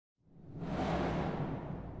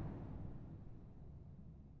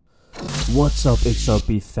What's up,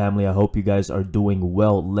 XRP family? I hope you guys are doing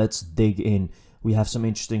well. Let's dig in. We have some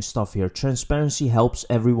interesting stuff here. Transparency helps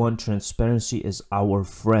everyone. Transparency is our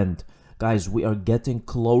friend. Guys, we are getting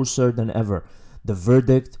closer than ever. The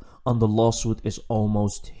verdict on the lawsuit is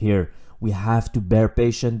almost here. We have to bear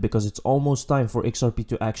patient because it's almost time for XRP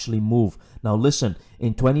to actually move. Now listen,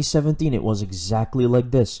 in 2017 it was exactly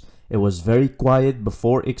like this. It was very quiet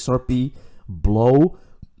before XRP blow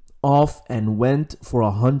off and went for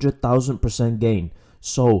 100,000% gain.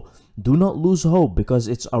 So do not lose hope because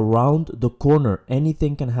it's around the corner.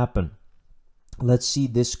 Anything can happen. Let's see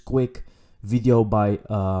this quick video by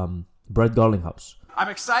Brett Garlinghouse. I'm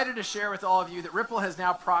excited to share with all of you that Ripple has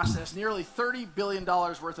now processed nearly $30 billion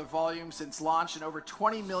worth of volume since launch and over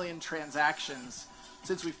 20 million transactions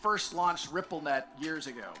since we first launched RippleNet years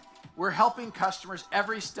ago. We're helping customers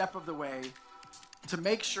every step of the way to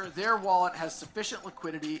make sure their wallet has sufficient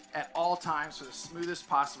liquidity at all times for the smoothest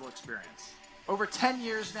possible experience. Over 10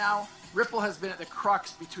 years now, Ripple has been at the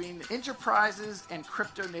crux between enterprises and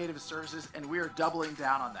crypto native services, and we are doubling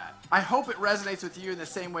down on that. I hope it resonates with you in the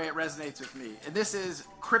same way it resonates with me. And this is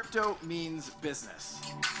Crypto Means Business.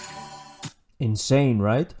 Insane,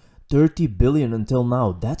 right? 30 billion until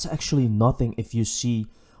now. That's actually nothing if you see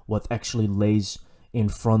what actually lays in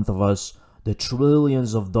front of us, the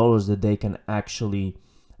trillions of dollars that they can actually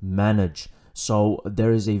manage. So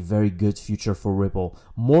there is a very good future for Ripple.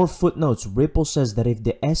 More footnotes. Ripple says that if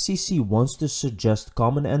the SEC wants to suggest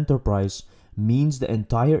common enterprise means the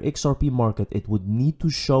entire XRP market, it would need to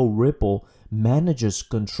show Ripple manages,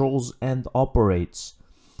 controls, and operates.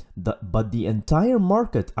 But the entire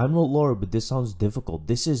market, I'm not lawyer, but this sounds difficult.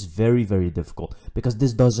 This is very, very difficult because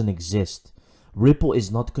this doesn't exist. Ripple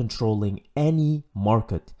is not controlling any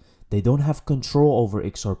market. They don't have control over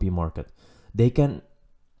XRP market. They can,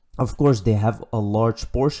 of course, they have a large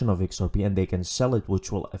portion of XRP and they can sell it, which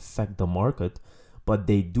will affect the market, but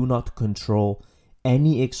they do not control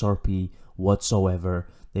any XRP whatsoever.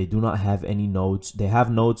 They do not have any nodes. They have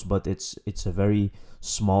nodes, but it's a very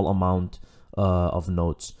small amount of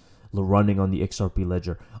nodes running on the XRP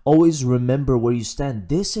ledger. Always remember where you stand.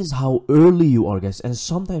 This is how early you are, guys, and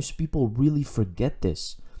sometimes people really forget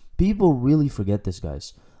this. People really forget this,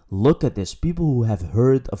 guys. Look at this. People who have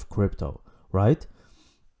heard of crypto, right?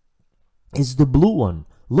 It's the blue one.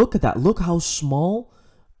 Look at that. Look how small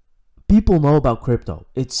people know about crypto.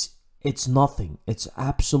 It's nothing. It's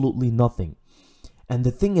absolutely nothing. And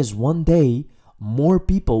the thing is, one day more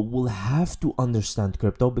people will have to understand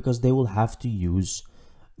crypto because they will have to use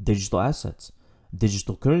digital assets,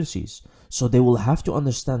 digital currencies. So they will have to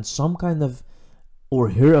understand some kind of or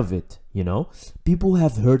hear of it, you know. People who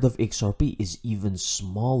have heard of XRP is even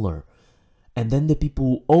smaller. And then the people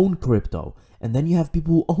who own crypto. And then you have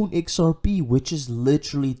people who own XRP, which is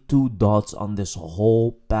literally 2 dots on this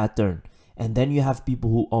whole pattern. And then you have people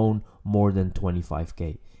who own more than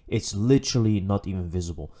 25K. It's literally not even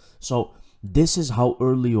visible. So this is how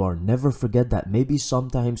early you are. Never forget that. Maybe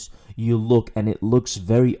sometimes you look and it looks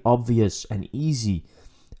very obvious and easy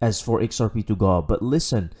as for XRP to go up. But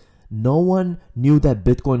listen, no one knew that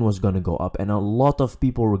Bitcoin was going to go up, and a lot of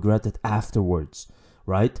people regret it afterwards,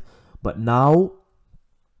 right? But now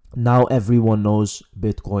everyone knows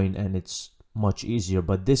Bitcoin and it's much easier.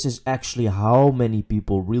 But this is actually how many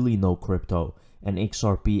people really know crypto and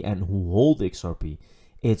XRP and who hold XRP.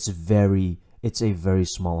 It's a very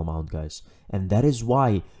small amount, guys. And that is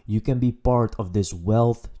why you can be part of this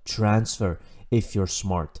wealth transfer if you're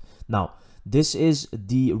smart. Now, this is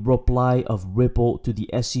the reply of Ripple to the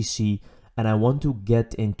SEC, and I want to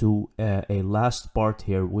get into a last part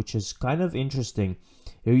here, which is kind of interesting.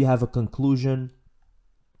 Here you have a conclusion.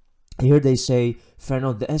 Here they say, fair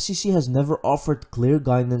note, the SEC has never offered clear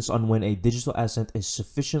guidance on when a digital asset is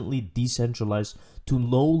sufficiently decentralized to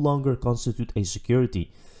no longer constitute a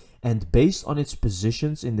security, and based on its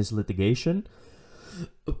positions in this litigation,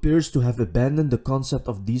 appears to have abandoned the concept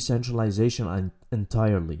of decentralization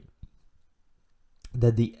entirely.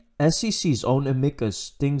 That the SEC's own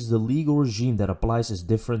amicus thinks the legal regime that applies is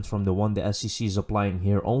different from the one the SEC is applying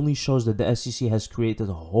here only shows that the SEC has created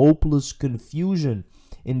hopeless confusion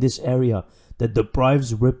in this area that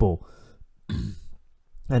deprives Ripple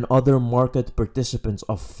and other market participants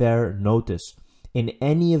of fair notice. In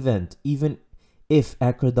any event, even if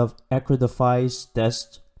Accreditify's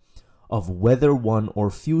test of whether one or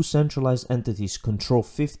few centralized entities control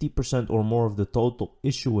 50% or more of the total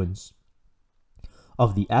issuance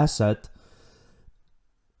of the asset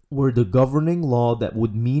were the governing law, that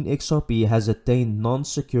would mean XRP has attained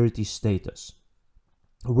non-security status.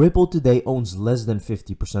 Ripple today owns less than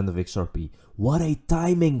 50% of XRP. What a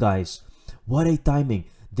timing, guys. What a timing.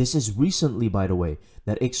 This is recently, by the way.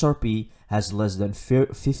 that XRP has less than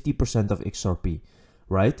 50% of XRP,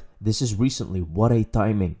 right? This is recently. What a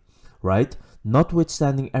timing, right?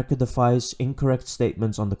 Notwithstanding EchoDefy's incorrect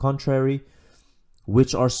statements on the contrary,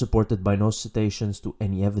 which are supported by no citations to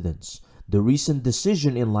any evidence. The recent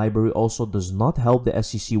decision in Library also does not help the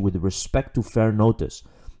SEC with respect to fair notice.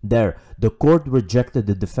 There, the court rejected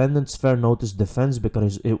the defendant's fair notice defense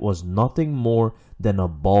because it was nothing more than a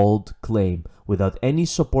bald claim without any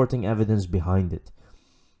supporting evidence behind it.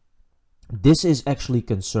 This is actually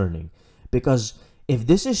concerning because if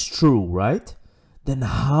this is true, right, then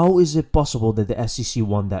how is it possible that the SEC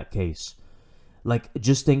won that case? Like,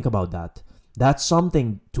 just think about that. That's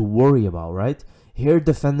something to worry about, right? Here,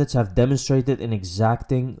 defendants have demonstrated in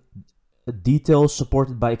exacting details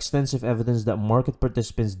supported by extensive evidence that market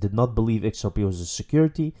participants did not believe XRP was a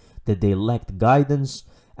security, that they lacked guidance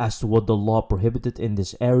as to what the law prohibited in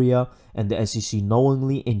this area, and the SEC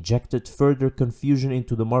knowingly injected further confusion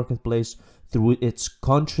into the marketplace through its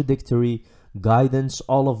contradictory guidance,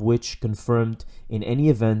 all of which confirmed in any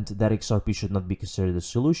event that XRP should not be considered a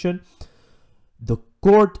solution. The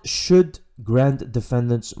court should grant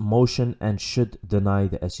defendants' motion and should deny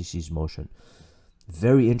the SEC's motion.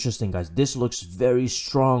 Very interesting, guys. This looks very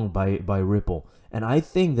strong by Ripple. And I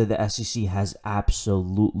think that the SEC has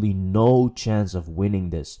absolutely no chance of winning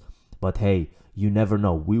this. But hey, you never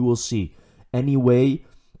know. We will see. Anyway,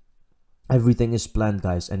 everything is planned,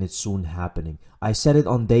 guys, and it's soon happening. I said it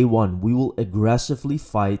on day one. We will aggressively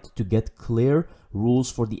fight to get clear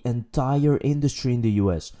rules for the entire industry in the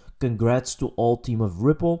US. Congrats to all team of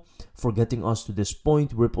Ripple for getting us to this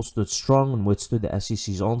point. Ripple stood strong and withstood the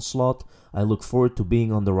SEC's onslaught. I look forward to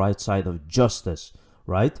being on the right side of justice,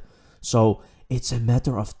 right? So it's a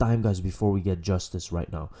matter of time, guys, before we get justice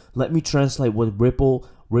right now. Let me translate what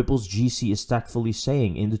Ripple's GC is tactfully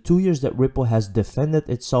saying. In the 2 years that Ripple has defended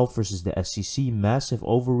itself versus the SEC massive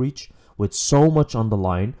overreach with so much on the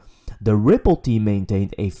line, the Ripple team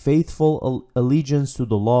maintained a faithful allegiance to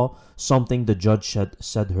the law, something the judge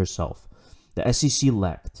said herself. The SEC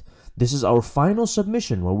lacked. This is our final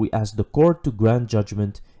submission where we ask the court to grant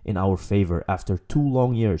judgment in our favor after 2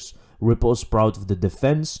 long years. Ripple is proud of the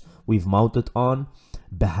defense we've mounted on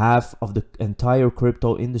behalf of the entire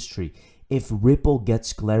crypto industry. If Ripple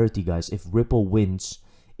gets clarity, guys, if Ripple wins,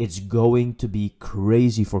 it's going to be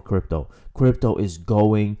crazy for crypto. Crypto is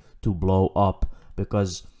going to blow up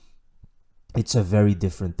because it's a very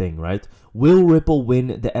different thing, right? Will Ripple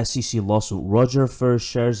win the SEC lawsuit? Roger first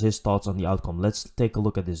shares his thoughts on the outcome. Let's take a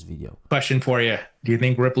look at this video. Question for you. Do you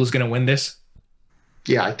think Ripple is going to win this?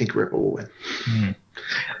 Yeah, I think Ripple will win.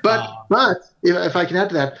 But if I can add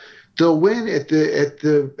to that, they'll win at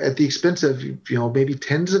the expense of maybe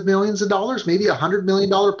tens of millions of dollars, maybe $100 million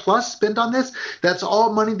plus spent on this. That's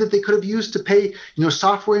all money that they could have used to pay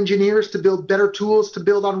software engineers to build better tools to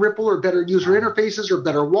build on Ripple, or better user interfaces, or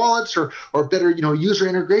better wallets, or better user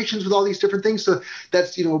integrations with all these different things. So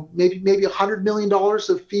that's maybe $100 million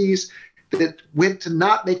of fees that went to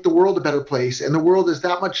not make the world a better place. And the world is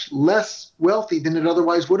that much less wealthy than it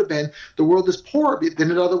otherwise would have been. The world is poorer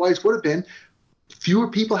than it otherwise would have been. Fewer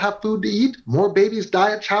people have food to eat. More babies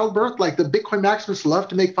die at childbirth. Like, the Bitcoin maximalists love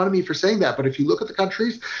to make fun of me for saying that. But if you look at the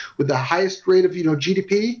countries with the highest rate of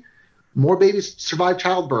GDP, more babies survive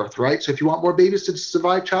childbirth, right? So if you want more babies to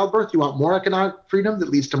survive childbirth, you want more economic freedom that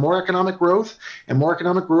leads to more economic growth, and more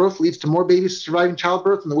economic growth leads to more babies surviving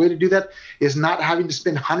childbirth. And the way to do that is not having to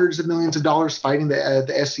spend hundreds of millions of dollars fighting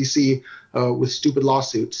the SEC with stupid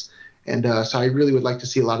lawsuits. And so I really would like to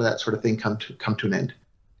see a lot of that sort of thing come to an end.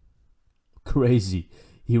 Crazy.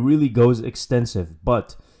 He really goes extensive,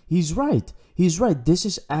 but he's right. He's right. This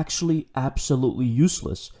is actually absolutely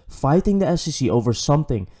useless. Fighting the SEC over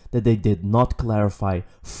something that they did not clarify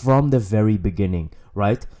from the very beginning,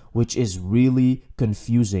 right? Which is really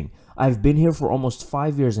confusing. I've been here for almost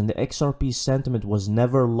 5 years and the XRP sentiment was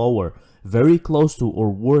never lower, very close to or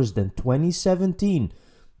worse than 2017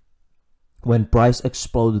 when price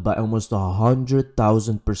exploded by almost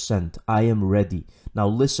 100,000%. I am ready. Now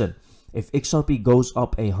listen, if XRP goes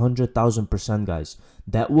up 100,000%, guys,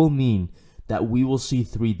 that will mean that we will see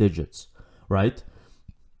 3 digits, right?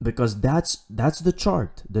 Because that's the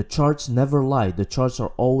chart. The charts never lie. The charts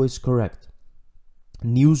are always correct.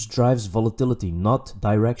 News drives volatility, not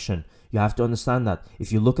direction. You have to understand that.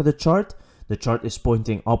 If you look at the chart is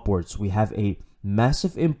pointing upwards. We have a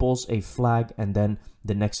massive impulse, a flag, and then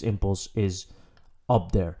the next impulse is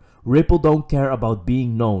up there. Ripple don't care about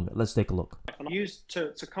being known. Let's take a look. Used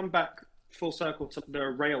to come back full circle to the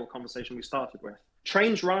rail conversation we started with.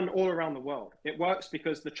 Trains run all around the world. It works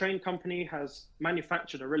because the train company has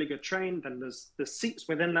manufactured a really good train, then there's seats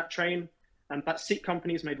within that train, And that seat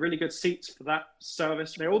company's made really good seats for that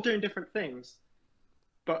service. They're all doing different things,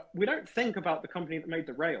 but we don't think about the company that made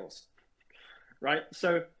the rails, right?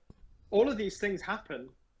 So all of these things happen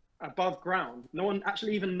above ground. No one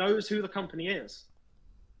actually even knows who the company is,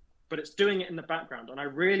 but it's doing it in the background. And I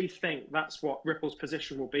really think that's what Ripple's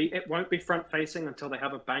position will be. It won't be front facing until they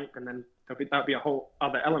have a bank, and then that'll be a whole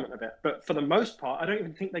other element of it. But for the most part, I don't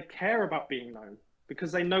even think they care about being known,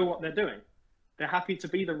 because they know what they're doing. They're happy to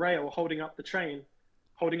be the rail holding up the train,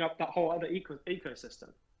 holding up that whole other ecosystem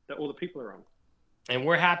that all the people are on. And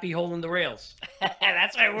we're happy holding the rails.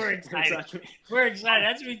 That's why we're excited. Exactly. We're excited.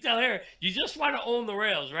 That's what we tell her. You just want to own the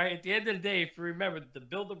rails, right? At the end of the day, if you remember, the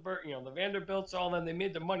Vanderbilts, all of them, they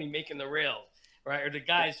made their money making the rails, right? Or the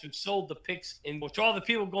guys who sold the picks, which all the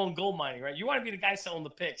people going gold mining, right? You want to be the guy selling the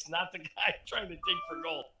picks, not the guy trying to dig for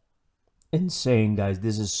gold. Insane, guys.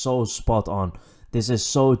 This is so spot on. This is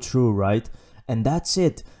so true, right? And that's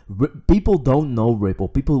it. People don't know Ripple.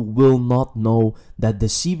 People will not know that the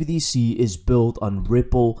CBDC is built on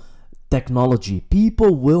Ripple technology.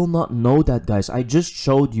 People will not know that, guys. I just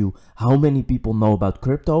showed you how many people know about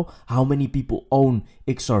crypto, how many people own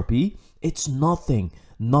XRP. It's nothing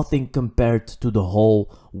compared to the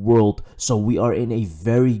whole world. So we are in a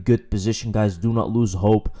very good position, guys. Do not lose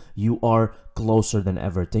hope. You are closer than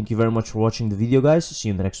ever. Thank you very much for watching the video, guys. See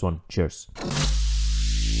you in the next one. Cheers.